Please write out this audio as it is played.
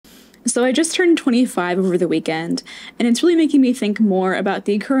So I just turned 25 over the weekend, and it's really making me think more about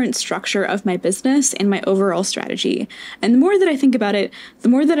the current structure of my business and my overall strategy. And the more that I think about it, the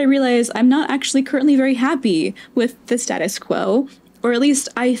more that I realize I'm not actually currently very happy with the status quo. Or at least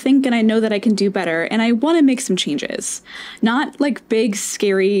I think and I know that I can do better, and I want to make some changes. Not like big,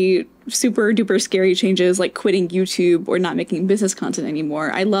 scary, super duper scary changes like quitting YouTube or not making business content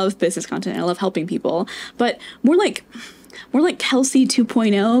anymore. I love business content, I love helping people, but more like Kelsey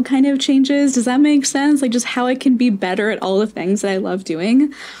 2.0 kind of changes. Does that make sense? Like just how I can be better at all the things that I love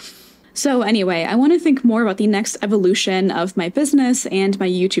doing. So anyway, I want to think more about the next evolution of my business and my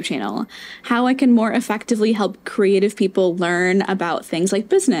YouTube channel, how I can more effectively help creative people learn about things like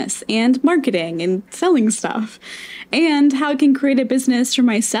business and marketing and selling stuff, and how I can create a business for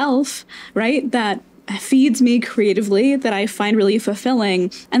myself, right? That feeds me creatively, that I find really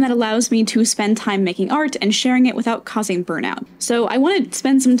fulfilling, and that allows me to spend time making art and sharing it without causing burnout. So I want to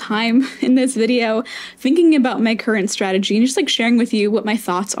spend some time in this video thinking about my current strategy and just like sharing with you what my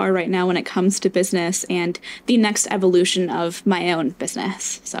thoughts are right now when it comes to business and the next evolution of my own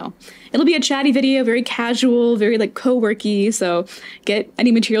business. So it'll be a chatty video, very casual, very like co-worky. So get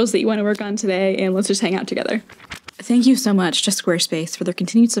any materials that you want to work on today and let's just hang out together. Thank you so much to Squarespace for their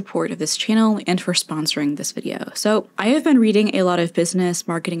continued support of this channel and for sponsoring this video. So I have been reading a lot of business,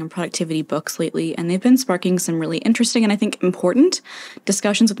 marketing, and productivity books lately, and they've been sparking some really interesting and I think important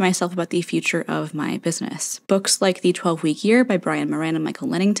discussions with myself about the future of my business. Books like The 12-Week Year by Brian Moran and Michael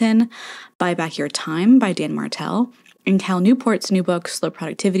Lennington, Buy Back Your Time by Dan Martell, and Cal Newport's new book, Slow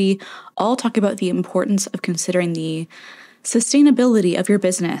Productivity, all talk about the importance of considering the sustainability of your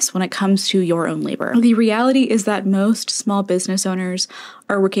business when it comes to your own labor. The reality is that most small business owners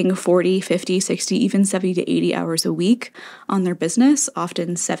are working 40, 50, 60, even 70 to 80 hours a week on their business,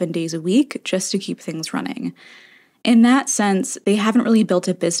 often 7 days a week, just to keep things running. In that sense, they haven't really built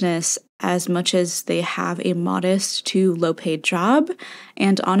a business as much as they have a modest to low-paid job,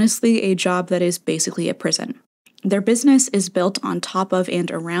 and honestly, a job that is basically a prison. Their business is built on top of and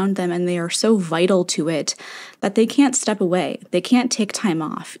around them, and they are so vital to it that they can't step away. They can't take time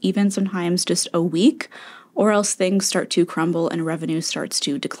off, even sometimes just a week, or else things start to crumble and revenue starts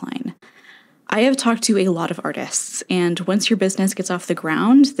to decline. I have talked to a lot of artists, and once your business gets off the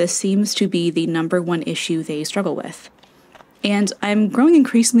ground, this seems to be the number one issue they struggle with. And I'm growing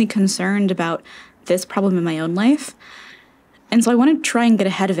increasingly concerned about this problem in my own life. And so I want to try and get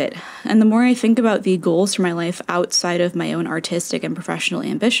ahead of it. And the more I think about the goals for my life outside of my own artistic and professional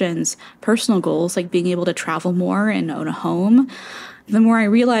ambitions, personal goals like being able to travel more and own a home, the more I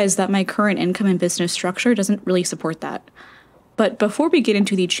realize that my current income and business structure doesn't really support that. But before we get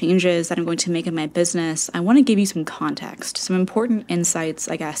into the changes that I'm going to make in my business, I want to give you some context, some important insights,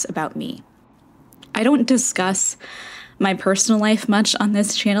 I guess, about me. I don't discuss my personal life much on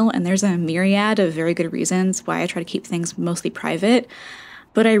this channel, and there's a myriad of very good reasons why I try to keep things mostly private.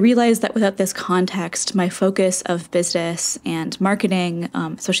 But I realize that without this context, my focus of business and marketing,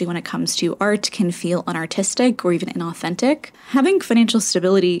 especially when it comes to art, can feel unartistic or even inauthentic. Having financial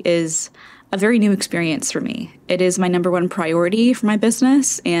stability is a very new experience for me. It is my number one priority for my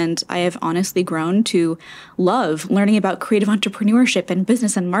business, and I have honestly grown to love learning about creative entrepreneurship and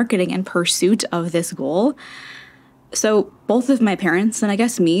business and marketing in pursuit of this goal. So both of my parents, and I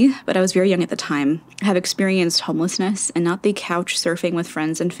guess me, but I was very young at the time, have experienced homelessness, and not the couch surfing with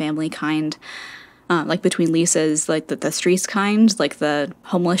friends and family kind, like between leases, like the streets kind, like the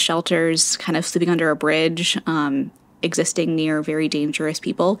homeless shelters, kind of sleeping under a bridge, existing near very dangerous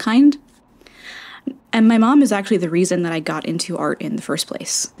people kind. And my mom is actually the reason that I got into art in the first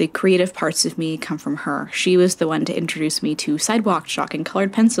place. The creative parts of me come from her. She was the one to introduce me to sidewalk chalk and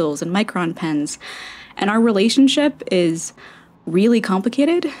colored pencils and micron pens. And our relationship is really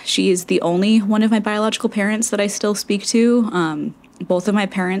complicated. She is the only one of my biological parents that I still speak to. Both of my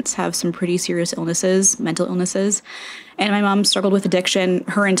parents have some pretty serious illnesses, mental illnesses, and my mom struggled with addiction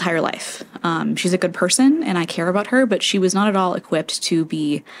her entire life. She's a good person, and I care about her, but she was not at all equipped to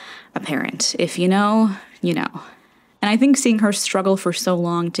be a parent. If you know, you know. And I think seeing her struggle for so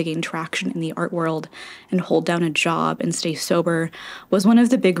long to gain traction in the art world and hold down a job and stay sober was one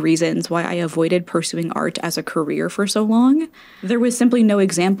of the big reasons why I avoided pursuing art as a career for so long. There was simply no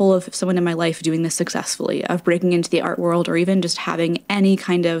example of someone in my life doing this successfully, of breaking into the art world or even just having any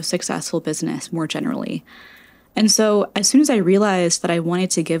kind of successful business more generally. And so as soon as I realized that I wanted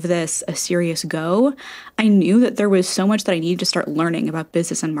to give this a serious go, I knew that there was so much that I needed to start learning about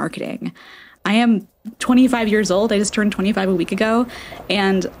business and marketing. I am 25 years old. I just turned 25 a week ago,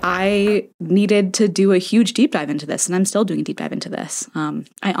 and I needed to do a huge deep dive into this, and I'm still doing a deep dive into this.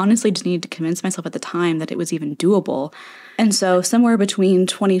 I honestly just needed to convince myself at the time that it was even doable. And so somewhere between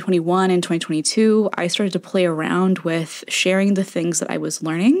 2021 and 2022, I started to play around with sharing the things that I was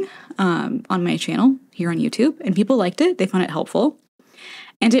learning on my channel here on YouTube, and people liked it. They found it helpful.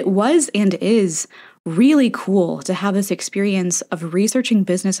 And it was and is really cool to have this experience of researching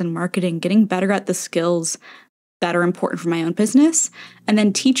business and marketing, getting better at the skills that are important for my own business, and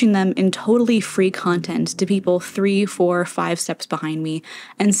then teaching them in totally free content to people 3, 4, 5 steps behind me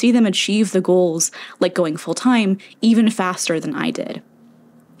and see them achieve the goals, like going full time, even faster than I did.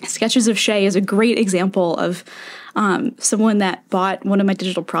 Sketches of Shay is a great example of someone that bought one of my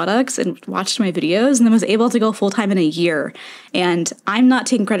digital products and watched my videos and then was able to go full-time in a year. And I'm not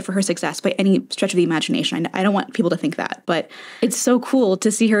taking credit for her success by any stretch of the imagination. I don't want people to think that, but it's so cool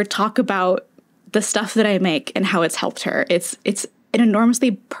to see her talk about the stuff that I make and how it's helped her. It's an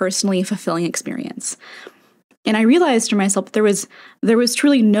enormously personally fulfilling experience. And I realized for myself there was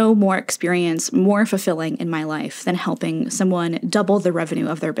truly no more experience more fulfilling in my life than helping someone double the revenue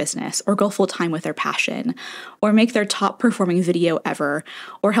of their business, or go full time with their passion, or make their top performing video ever,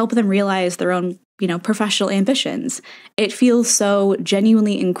 or help them realize their own, professional ambitions. It feels so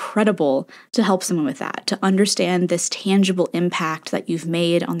genuinely incredible to help someone with that, to understand this tangible impact that you've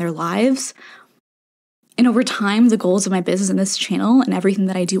made on their lives. And over time, the goals of my business and this channel and everything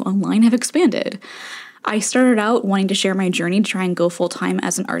that I do online have expanded. I started out wanting to share my journey to try and go full-time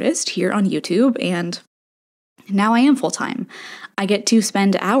as an artist here on YouTube, and now I am full-time. I get to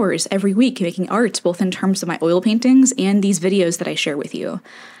spend hours every week making art, both in terms of my oil paintings and these videos that I share with you.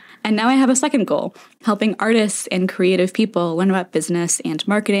 And now I have a second goal, helping artists and creative people learn about business and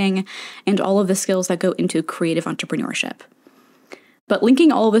marketing and all of the skills that go into creative entrepreneurship. But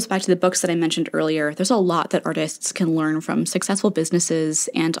linking all of this back to the books that I mentioned earlier, there's a lot that artists can learn from successful businesses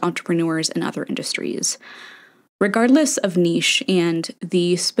and entrepreneurs in other industries. Regardless of niche and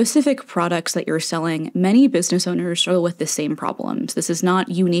the specific products that you're selling, many business owners struggle with the same problems. This is not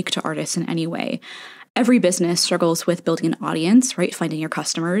unique to artists in any way. Every business struggles with building an audience, right? Finding your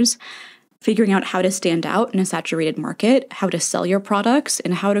customers, figuring out how to stand out in a saturated market, how to sell your products,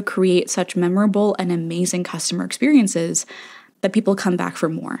 and how to create such memorable and amazing customer experiences that people come back for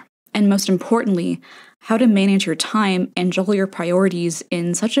more. And most importantly, how to manage your time and juggle your priorities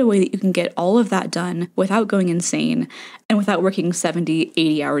in such a way that you can get all of that done without going insane and without working 70,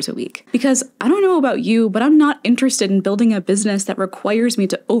 80 hours a week. Because I don't know about you, but I'm not interested in building a business that requires me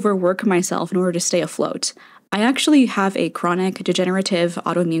to overwork myself in order to stay afloat. I actually have a chronic degenerative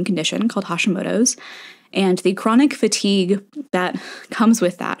autoimmune condition called Hashimoto's, and the chronic fatigue that comes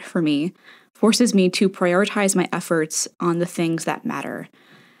with that for me forces me to prioritize my efforts on the things that matter.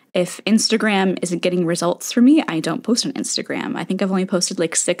 If Instagram isn't getting results for me, I don't post on Instagram. I think I've only posted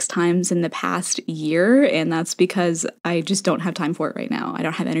like 6 times in the past year, and that's because I just don't have time for it right now. I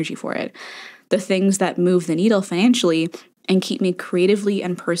don't have energy for it. The things that move the needle financially and keep me creatively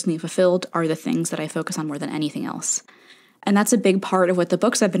and personally fulfilled are the things that I focus on more than anything else. And that's a big part of what the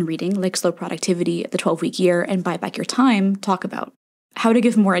books I've been reading, like Slow Productivity, The 12-Week Year, and Buy Back Your Time, talk about. How to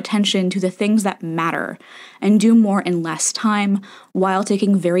give more attention to the things that matter and do more in less time while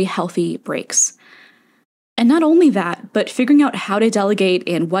taking very healthy breaks. And not only that, but figuring out how to delegate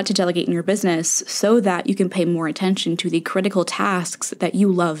and what to delegate in your business so that you can pay more attention to the critical tasks that you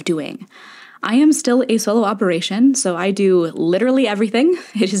love doing. I am still a solo operation, so I do literally everything.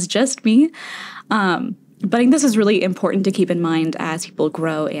 It is just me. But I think this is really important to keep in mind as people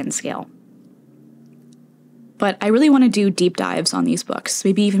grow and scale. But I really want to do deep dives on these books,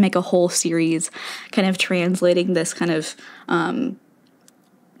 maybe even make a whole series kind of translating this kind of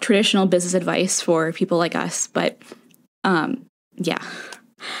traditional business advice for people like us. But yeah,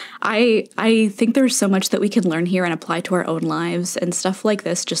 I think there's so much that we can learn here and apply to our own lives, and stuff like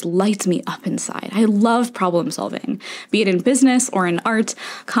this just lights me up inside. I love problem solving, be it in business or in art.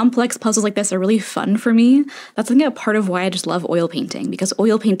 Complex puzzles like this are really fun for me. That's a part of why I just love oil painting, because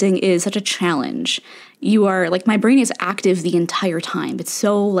oil painting is such a challenge. You are like, my brain is active the entire time. It's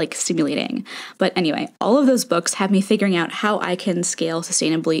so like stimulating. But anyway, all of those books have me figuring out how I can scale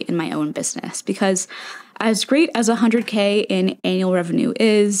sustainably in my own business, because as great as 100K in annual revenue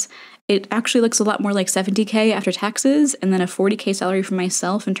is, it actually looks a lot more like 70K after taxes, and then a 40K salary for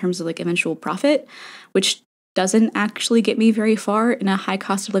myself in terms of like eventual profit, which doesn't actually get me very far in a high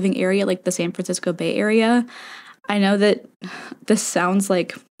cost of living area like the San Francisco Bay Area. I know that this sounds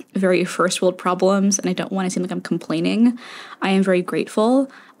like very first world problems, and I don't want to seem like I'm complaining. I am very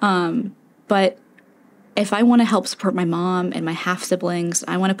grateful. But If I want to help support my mom and my half siblings,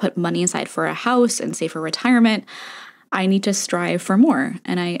 I want to put money aside for a house and save for retirement, I need to strive for more.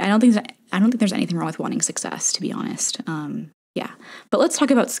 And I don't think there's anything wrong with wanting success, to be honest. Yeah. But let's talk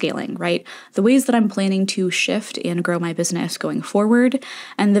about scaling, right? The ways that I'm planning to shift and grow my business going forward,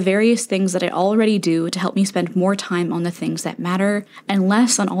 and the various things that I already do to help me spend more time on the things that matter and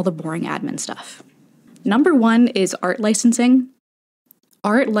less on all the boring admin stuff. Number one is art licensing.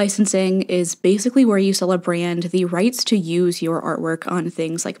 Art licensing is basically where you sell a brand the rights to use your artwork on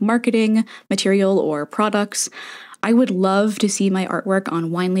things like marketing, material, or products. I would love to see my artwork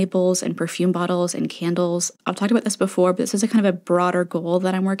on wine labels and perfume bottles and candles. I've talked about this before, but this is a kind of a broader goal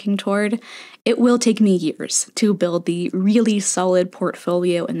that I'm working toward. It will take me years to build the really solid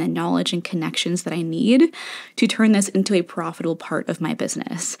portfolio and the knowledge and connections that I need to turn this into a profitable part of my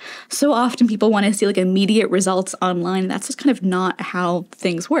business. So often people want to see like immediate results online. That's just kind of not how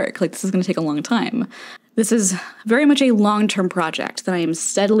things work. Like, this is going to take a long time. This is very much a long-term project that I am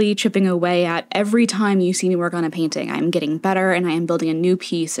steadily chipping away at. Every time you see me work on a painting, I'm getting better and I am building a new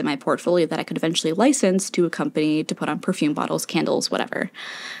piece in my portfolio that I could eventually license to a company to put on perfume bottles, candles, whatever.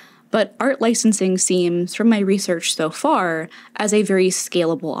 But art licensing seems, from my research so far, as a very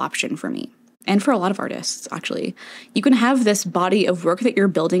scalable option for me. And for a lot of artists, actually. You can have this body of work that you're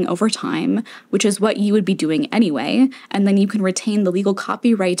building over time, which is what you would be doing anyway, and then you can retain the legal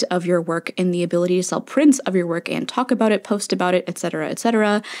copyright of your work and the ability to sell prints of your work and talk about it, post about it,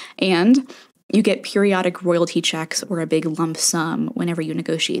 etc., and you get periodic royalty checks or a big lump sum whenever you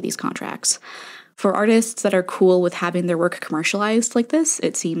negotiate these contracts. For artists that are cool with having their work commercialized like this,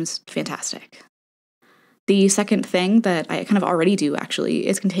 it seems fantastic. The second thing that I kind of already do, actually,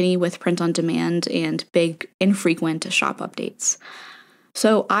 is continue with print on demand and big, infrequent shop updates.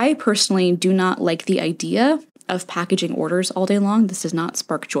 So I personally do not like the idea of packaging orders all day long. This does not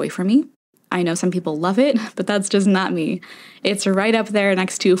spark joy for me. I know some people love it, but that's just not me. It's right up there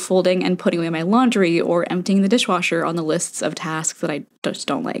next to folding and putting away my laundry or emptying the dishwasher on the lists of tasks that I just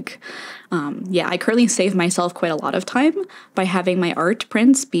don't like. I currently save myself quite a lot of time by having my art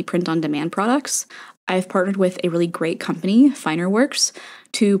prints be print-on-demand products. I've partnered with a really great company, FinerWorks,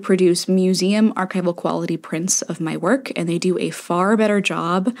 to produce museum archival quality prints of my work, and they do a far better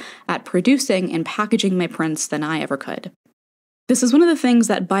job at producing and packaging my prints than I ever could. This is one of the things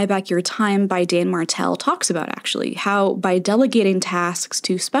that Buy Back Your Time by Dan Martell talks about, actually, how by delegating tasks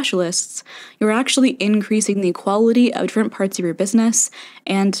to specialists, you're actually increasing the quality of different parts of your business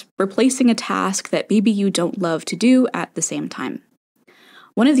and replacing a task that maybe you don't love to do at the same time.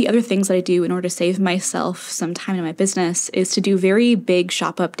 One of the other things that I do in order to save myself some time in my business is to do very big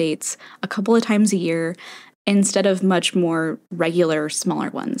shop updates a couple of times a year instead of much more regular, smaller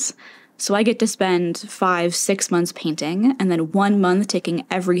ones. So I get to spend 5-6 months painting and then 1 month taking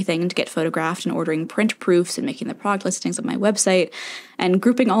everything to get photographed and ordering print proofs and making the product listings on my website, and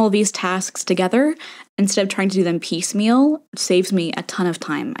grouping all of these tasks together instead of trying to do them piecemeal saves me a ton of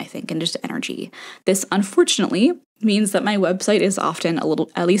time, I think, and just energy. This, unfortunately, means that my website is often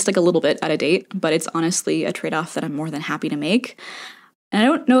at least a little bit out of date, but it's honestly a trade-off that I'm more than happy to make. And I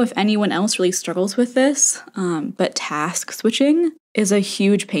don't know if anyone else really struggles with this, but task switching is a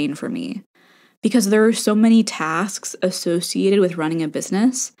huge pain for me because there are so many tasks associated with running a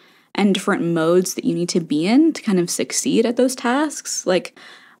business and different modes that you need to be in to kind of succeed at those tasks. Like,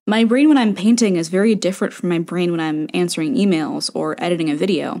 my brain when I'm painting is very different from my brain when I'm answering emails or editing a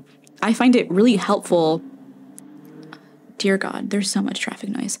video. I find it really helpful. Dear God, there's so much traffic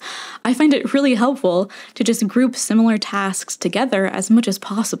noise. I find it really helpful to just group similar tasks together as much as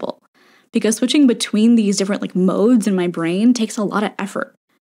possible, because switching between these different modes in my brain takes a lot of effort.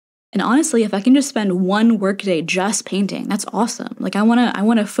 And honestly, if I can just spend one workday just painting, that's awesome. I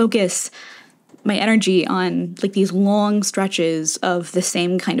want to focus my energy on these long stretches of the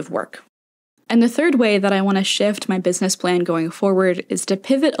same kind of work. And the third way that I want to shift my business plan going forward is to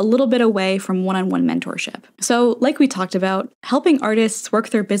pivot a little bit away from one-on-one mentorship. So, like we talked about, helping artists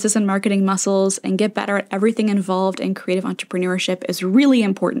work their business and marketing muscles and get better at everything involved in creative entrepreneurship is really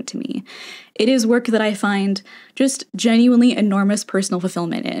important to me. It is work that I find just genuinely enormous personal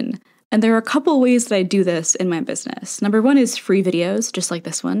fulfillment in. And there are a couple ways that I do this in my business. Number one is free videos, just like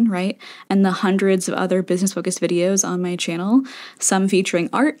this one, right? And the hundreds of other business-focused videos on my channel, some featuring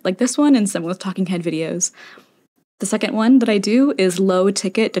art, like this one, and some with talking head videos. The second one that I do is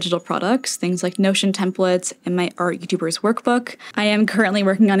low-ticket digital products, things like Notion templates and my Art YouTubers workbook. I am currently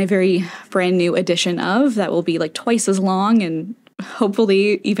working on a very brand new edition of that will be twice as long and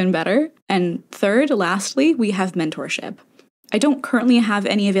hopefully even better. And third, lastly, we have mentorship. I don't currently have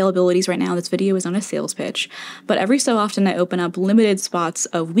any availabilities right now. This video is on a sales pitch, but every so often I open up limited spots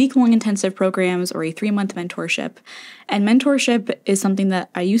of week-long intensive programs or a 3-month mentorship. And mentorship is something that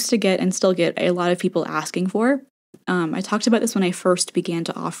I used to get and still get a lot of people asking for. I talked about this when I first began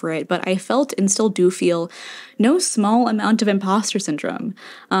to offer it, but I felt and still do feel no small amount of imposter syndrome.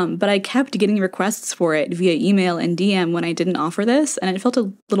 But I kept getting requests for it via email and DM when I didn't offer this, and it felt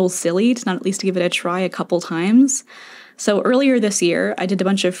a little silly to not at least give it a try a couple times. So earlier this year, I did a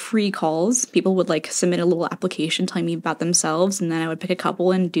bunch of free calls. People would submit a little application telling me about themselves, and then I would pick a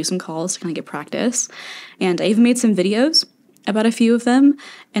couple and do some calls to kind of get practice. And I even made some videos about a few of them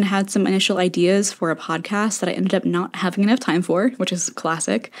and had some initial ideas for a podcast that I ended up not having enough time for, which is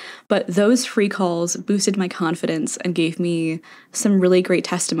classic. But those free calls boosted my confidence and gave me some really great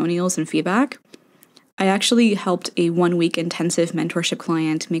testimonials and feedback. I actually helped a 1-week intensive mentorship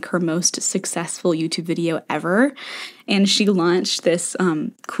client make her most successful YouTube video ever. And she launched this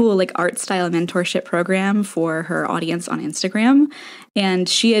cool art style mentorship program for her audience on Instagram. And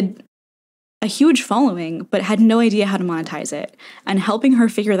she had a huge following, but had no idea how to monetize it. And helping her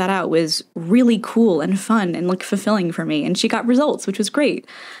figure that out was really cool and fun and fulfilling for me. And she got results, which was great.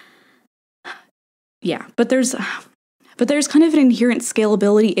 Yeah, but there's kind of an inherent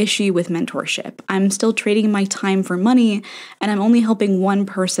scalability issue with mentorship. I'm still trading my time for money, and I'm only helping one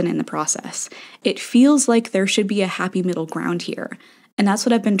person in the process. It feels like there should be a happy middle ground here. And that's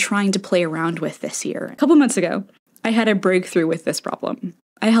what I've been trying to play around with this year. A couple months ago, I had a breakthrough with this problem.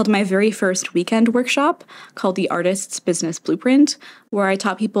 I held my very first weekend workshop called the Artist's Business Blueprint, where I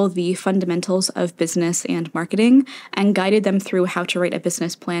taught people the fundamentals of business and marketing and guided them through how to write a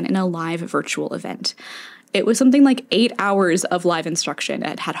business plan in a live virtual event. It was something like 8 hours of live instruction.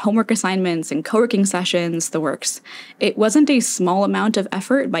 It had homework assignments and co-working sessions, the works. It wasn't a small amount of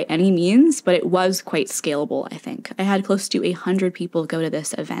effort by any means, but it was quite scalable, I think. I had close to 100 people go to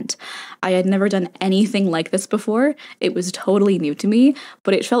this event. I had never done anything like this before. It was totally new to me,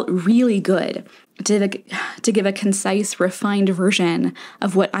 but it felt really good to give a concise, refined version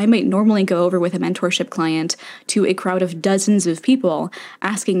of what I might normally go over with a mentorship client to a crowd of dozens of people,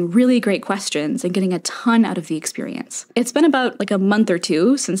 asking really great questions and getting a ton out of the experience. It's been about a month or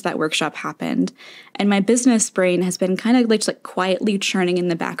two since that workshop happened, and my business brain has been kind of just quietly churning in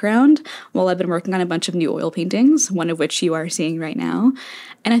the background while I've been working on a bunch of new oil paintings, one of which you are seeing right now.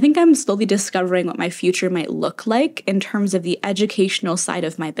 And I think I'm slowly discovering what my future might look like in terms of the educational side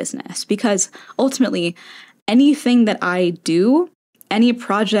of my business, because ultimately, anything that I do, any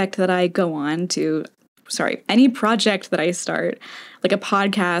project that I any project that I start, like a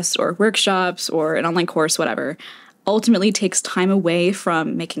podcast or workshops or an online course, whatever, ultimately takes time away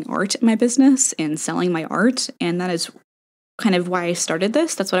from making art in my business and selling my art. And that is kind of why I started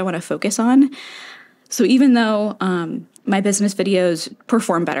this. That's what I want to focus on. So even though my business videos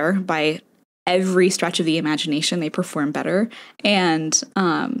perform better by every stretch of the imagination, they perform better, and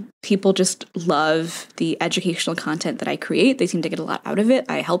people just love the educational content that I create. They seem to get a lot out of it.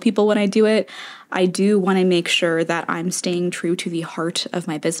 I help people when I do it. I do want to make sure that I'm staying true to the heart of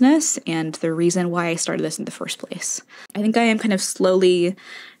my business and the reason why I started this in the first place. I think I am kind of slowly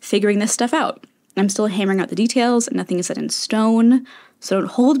figuring this stuff out. I'm still hammering out the details, and nothing is set in stone. So don't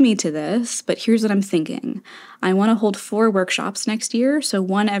hold me to this, but here's what I'm thinking. I want to hold 4 workshops next year, so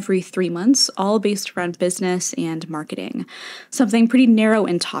 1 every 3 months, all based around business and marketing. Something pretty narrow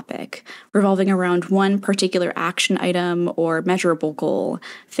in topic, revolving around one particular action item or measurable goal,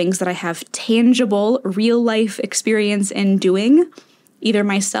 things that I have tangible, real-life experience in doing, either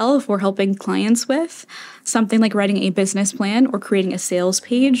myself or helping clients with, something like writing a business plan or creating a sales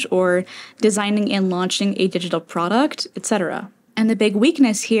page or designing and launching a digital product, etc. And the big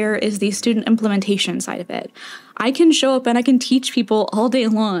weakness here is the student implementation side of it. I can show up and I can teach people all day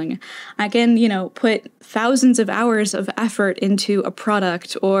long. I can, put thousands of hours of effort into a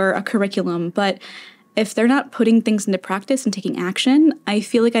product or a curriculum, but if they're not putting things into practice and taking action, I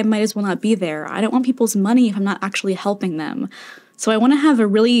feel like I might as well not be there. I don't want people's money if I'm not actually helping them. So I want to have a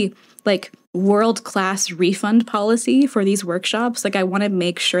really world-class refund policy for these workshops. I want to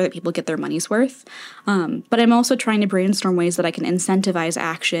make sure that people get their money's worth. But I'm also trying to brainstorm ways that I can incentivize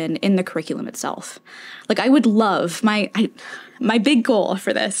action in the curriculum itself. I would love, my big goal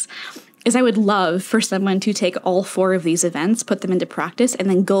for this is I would love for someone to take all 4 of these events, put them into practice, and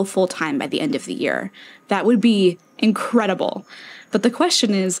then go full-time by the end of the year. That would be incredible. But the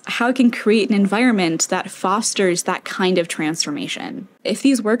question is how I can create an environment that fosters that kind of transformation. If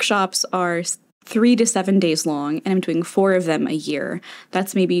these workshops are 3 to 7 days long and I'm doing 4 of them a year,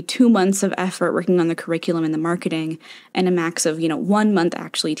 that's maybe 2 months of effort working on the curriculum and the marketing and a max of, 1 month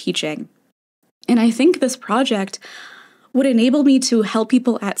actually teaching. And I think this project would enable me to help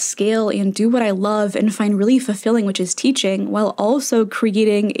people at scale and do what I love and find really fulfilling, which is teaching, while also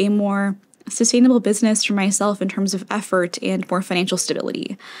creating a more sustainable business for myself in terms of effort and more financial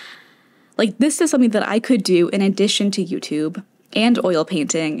stability. Like, this is something that I could do in addition to YouTube and oil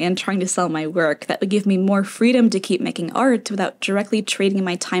painting and trying to sell my work that would give me more freedom to keep making art without directly trading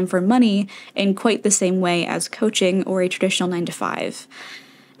my time for money in quite the same way as coaching or a traditional 9-to-5.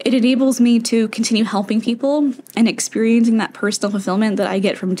 It enables me to continue helping people and experiencing that personal fulfillment that I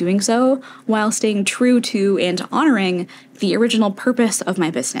get from doing so, while staying true to and honoring the original purpose of my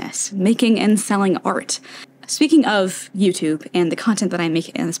business, making and selling art. Speaking of YouTube and the content that I make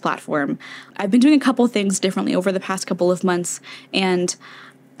in this platform, I've been doing a couple things differently over the past couple of months, and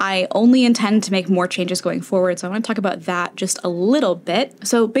I only intend to make more changes going forward, so I want to talk about that just a little bit.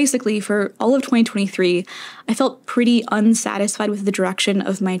 So basically, for all of 2023, I felt pretty unsatisfied with the direction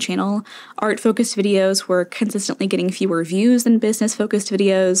of my channel. Art-focused videos were consistently getting fewer views than business-focused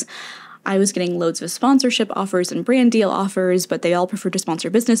videos. I was getting loads of sponsorship offers and brand deal offers, but they all preferred to sponsor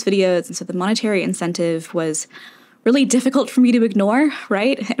business videos, and so the monetary incentive was really difficult for me to ignore,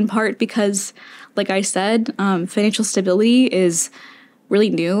 right? In part because, like I said, financial stability is really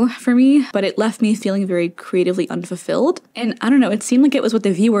new for me, but it left me feeling very creatively unfulfilled. And I don't know, it seemed like it was what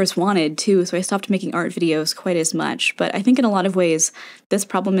the viewers wanted too, so I stopped making art videos quite as much. But I think in a lot of ways, this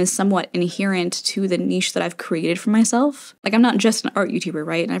problem is somewhat inherent to the niche that I've created for myself. Like, I'm not just an art YouTuber,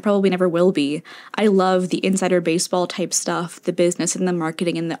 right? And I probably never will be. I love the insider baseball type stuff, the business and the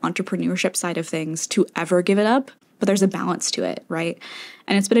marketing and the entrepreneurship side of things, to ever give it up. But there's a balance to it, right?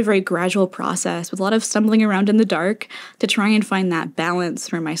 And it's been a very gradual process with a lot of stumbling around in the dark to try and find that balance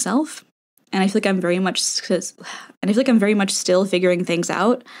for myself. And I feel like I'm very much still figuring things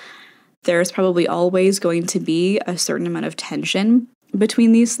out. There's probably always going to be a certain amount of tension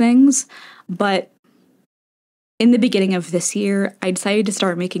between these things, but in the beginning of this year, I decided to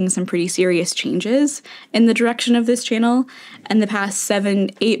start making some pretty serious changes in the direction of this channel, and the past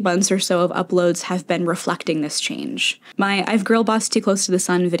 7-8 months or so of uploads have been reflecting this change. My I've girl bossed too close to the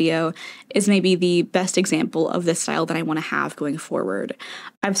sun video is maybe the best example of the style that I want to have going forward.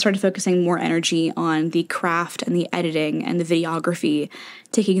 I've started focusing more energy on the craft and the editing and the videography,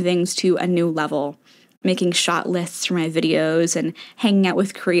 taking things to a new level, making shot lists for my videos and hanging out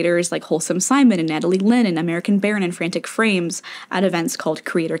with creators like Wholesome Simon and Natalie Lynn and American Baron and Frantic Frames at events called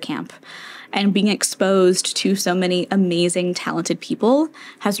Creator Camp. And being exposed to so many amazing, talented people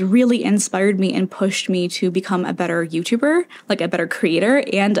has really inspired me and pushed me to become a better YouTuber, like a better creator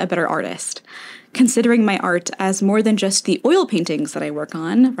and a better artist. Considering my art as more than just the oil paintings that I work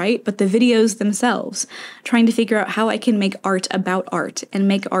on, right? But the videos themselves, trying to figure out how I can make art about art and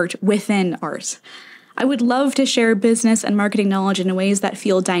make art within art. I would love to share business and marketing knowledge in ways that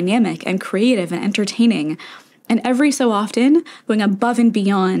feel dynamic and creative and entertaining, and every so often going above and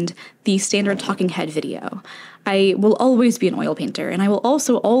beyond the standard talking head video. I will always be an oil painter, and I will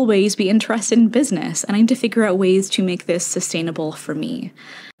also always be interested in business, and I need to figure out ways to make this sustainable for me.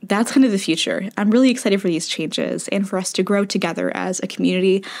 That's kind of the future. I'm really excited for these changes and for us to grow together as a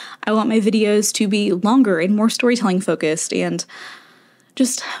community. I want my videos to be longer and more storytelling focused and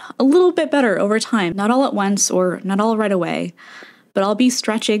just a little bit better over time. Not all at once or not all right away, but I'll be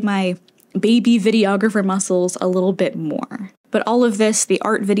stretching my baby videographer muscles a little bit more. But all of this, the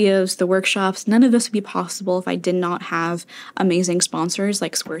art videos, the workshops, none of this would be possible if I did not have amazing sponsors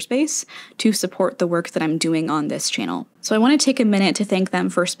like Squarespace to support the work that I'm doing on this channel. So I want to take a minute to thank them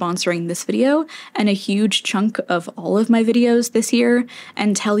for sponsoring this video and a huge chunk of all of my videos this year,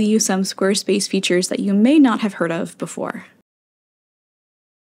 and tell you some Squarespace features that you may not have heard of before.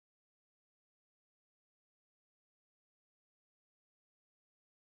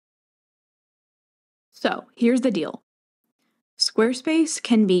 So here's the deal. Squarespace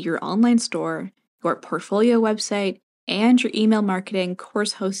can be your online store, your portfolio website, and your email marketing,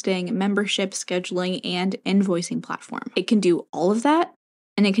 course hosting, membership scheduling, and invoicing platform. It can do all of that,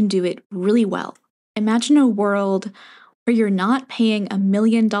 and it can do it really well. Imagine a world where you're not paying $1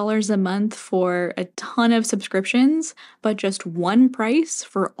 million a month for a ton of subscriptions, but just one price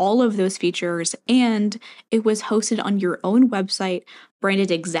for all of those features, and it was hosted on your own website,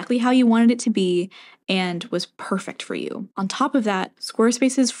 branded exactly how you wanted it to be, and was perfect for you. On top of that,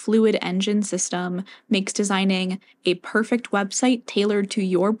 Squarespace's Fluid Engine system makes designing a perfect website tailored to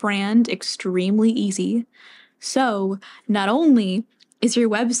your brand extremely easy. So not only Is your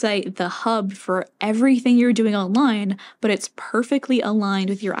website the hub for everything you're doing online, but it's perfectly aligned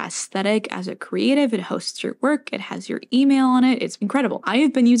with your aesthetic as a creative? It hosts your work, it has your email on it. It's incredible. I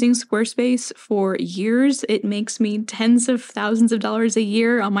have been using Squarespace for years. It makes me tens of thousands of dollars a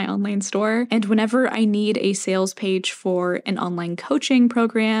year on my online store. And whenever I need a sales page for an online coaching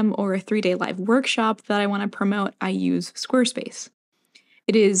program or a 3-day live workshop that I want to promote, I use Squarespace.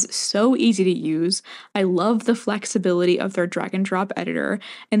 It is so easy to use. I love the flexibility of their drag and drop editor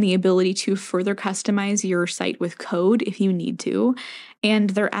and the ability to further customize your site with code if you need to. And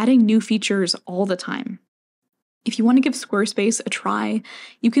they're adding new features all the time. If you want to give Squarespace a try,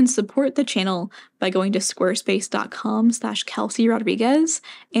 you can support the channel by going to squarespace.com/Kelsey Rodriguez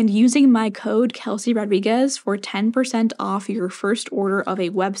and using my code Kelsey Rodriguez for 10% off your first order of a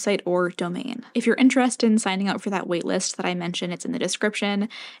website or domain. If you're interested in signing up for that waitlist that I mentioned, it's in the description,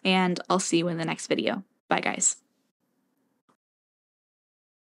 and I'll see you in the next video. Bye, guys.